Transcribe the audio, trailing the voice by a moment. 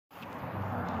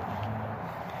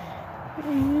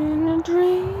In a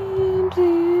dream,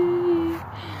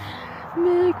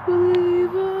 make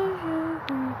believe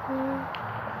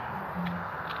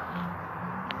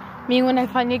me when I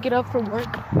finally get up from work.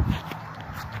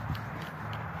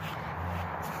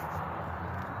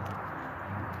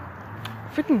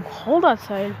 Freaking cold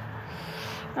outside.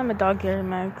 I'm a dog here,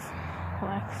 Max.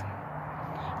 Relax.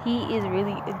 He is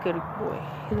really a good boy.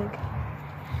 He's like,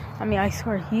 I mean, I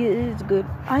swear, he is good.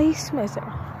 I swear. Oh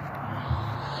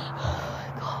my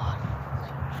god.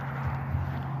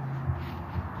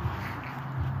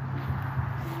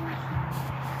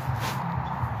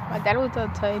 My dad was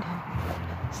outside.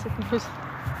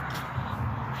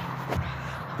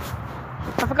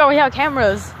 I forgot we have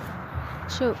cameras.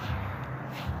 Shoot.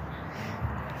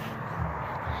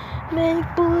 Make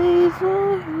believe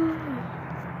for you.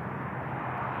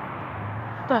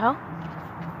 What the hell?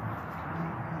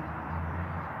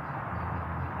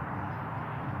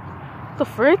 What the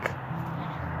frick?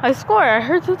 I swear I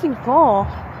heard something fall.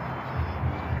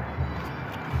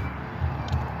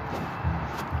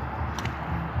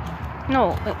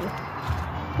 No.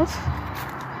 What?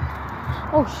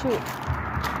 Oh shoot.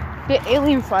 The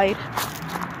alien fight.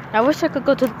 I wish I could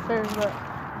go to the fair, but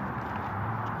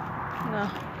no.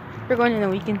 We're going in the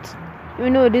weekends.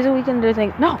 Even though it is a weekend, they're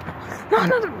like, no.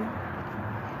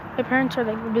 My parents are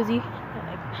like busy. And,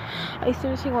 like, I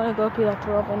seriously want to go pee that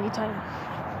throw up anytime.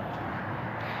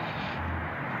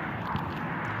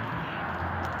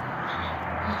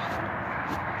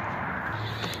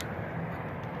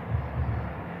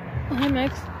 Oh, hey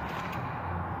Max.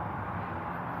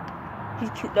 He's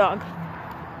a cute dog.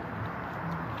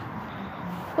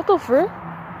 What the frick?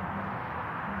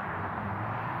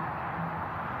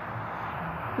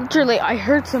 Literally, I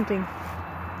heard something.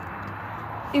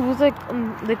 It was like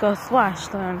a splash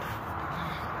sound.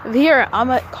 Here,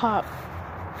 I'm at cop.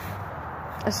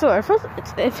 So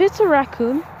if it's a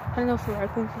raccoon, I don't know if it's a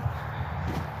raccoon.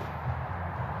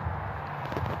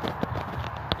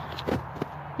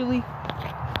 Really?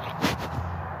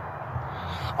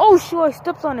 Oh shoot! I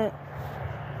stepped on it.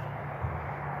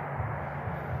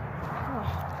 Oh.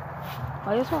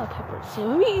 I just want peppers.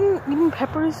 So are we eating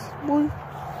peppers, boy?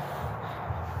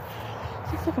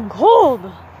 It's fucking cold.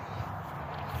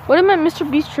 When did my Mr.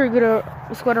 Beast sweater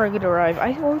arrive?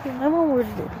 I won't order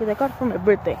it because I got it for my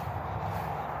birthday.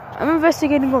 I'm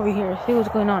investigating over here, see what's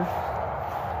going on.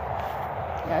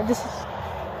 Yeah, this is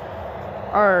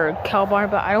our cow barn,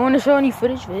 but I don't want to show any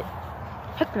footage of it.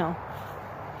 Heck no.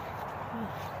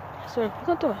 Sorry, we're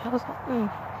going to the house.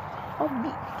 I'll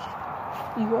beat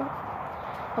you up.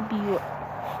 I'll beat you up.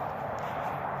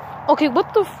 Okay,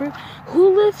 what the frick? Who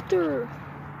left her?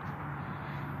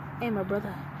 Hey, my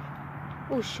brother.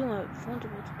 Oh shit, my phone's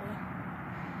about to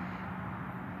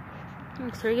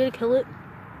die. So are you gonna kill it?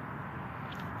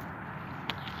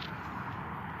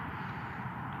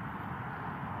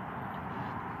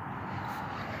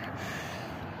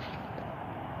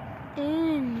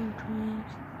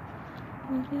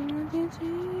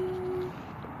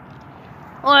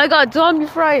 Oh my god, zombie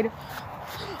fried.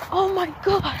 Oh my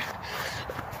god.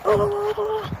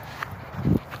 Oh.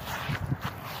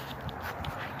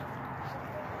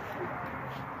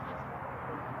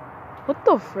 What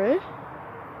the frick?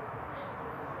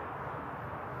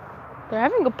 They're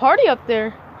having a party up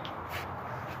there.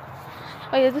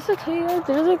 Oh yeah, just to tell you guys,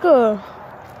 there's like a,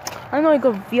 I don't know, like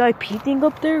a VIP thing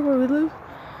up there where we live.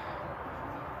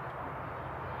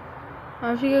 I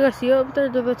don't know if you guys see it up there,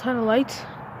 there's a ton of lights.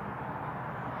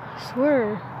 I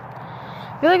swear.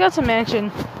 I feel like that's a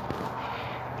mansion.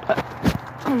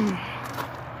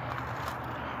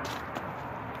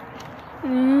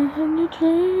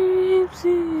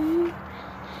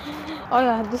 Oh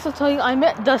yeah, this will tell you, I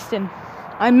met Dustin.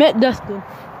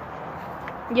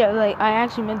 Yeah, like, I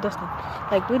actually met Dustin.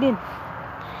 Like,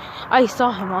 I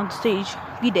saw him on stage,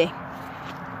 V-Day.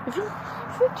 If your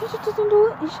teacher doesn't do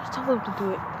it, you should tell them to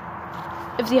do it.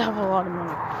 If they have a lot of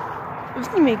money. If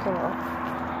they make a lot.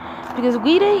 Because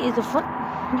V-Day is a fun,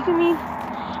 you could,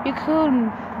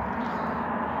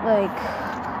 like,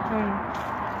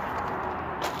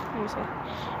 what do you say?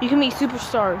 You can meet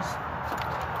superstars.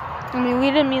 I mean, we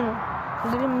didn't meet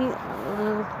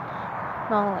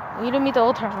the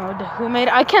old time who made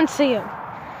it. I can't say it,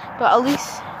 but at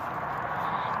least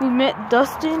we met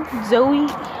Dustin, Zoe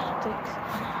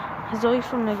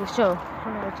from like the show. I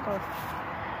don't know what it's called.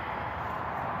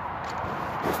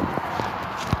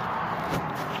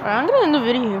 Alright, I'm gonna end the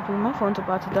video here because my phone's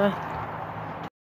about to die.